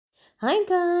Hi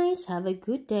guys, have a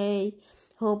good day.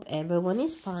 Hope everyone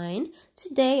is fine.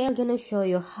 Today I'm gonna show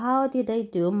you how did I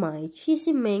do my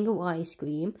cheesy mango ice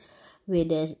cream with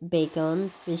this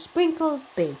bacon, with sprinkled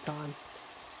bacon.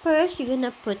 First, you're gonna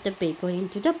put the bacon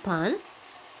into the pan.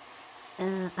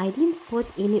 I didn't put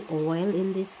any oil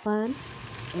in this pan,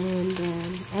 and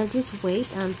I'll just wait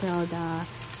until the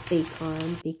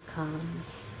bacon become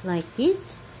like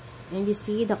this. And you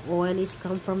see the oil is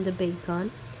come from the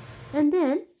bacon, and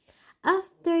then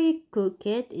after you cook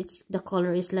it, the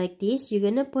color is like this. You're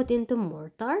gonna put into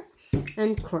mortar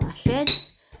and crush it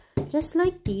just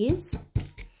like this.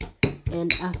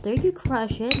 And after you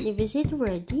crush it, if it's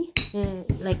ready,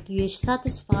 like you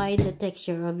satisfy the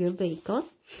texture of your bacon,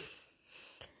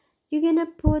 you're gonna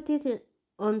put it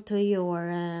onto your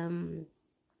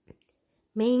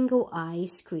mango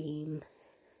ice cream.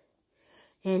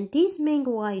 And this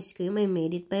mango ice cream, I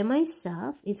made it by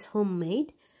myself. It's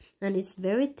homemade and it's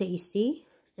very tasty.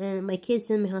 And my kids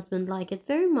and my husband like it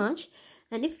very much.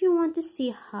 And if you want to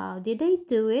see how did I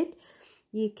do it,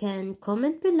 you can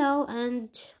comment below and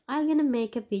I'm gonna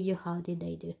make a video how did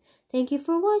I do. Thank you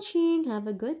for watching. Have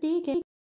a good day.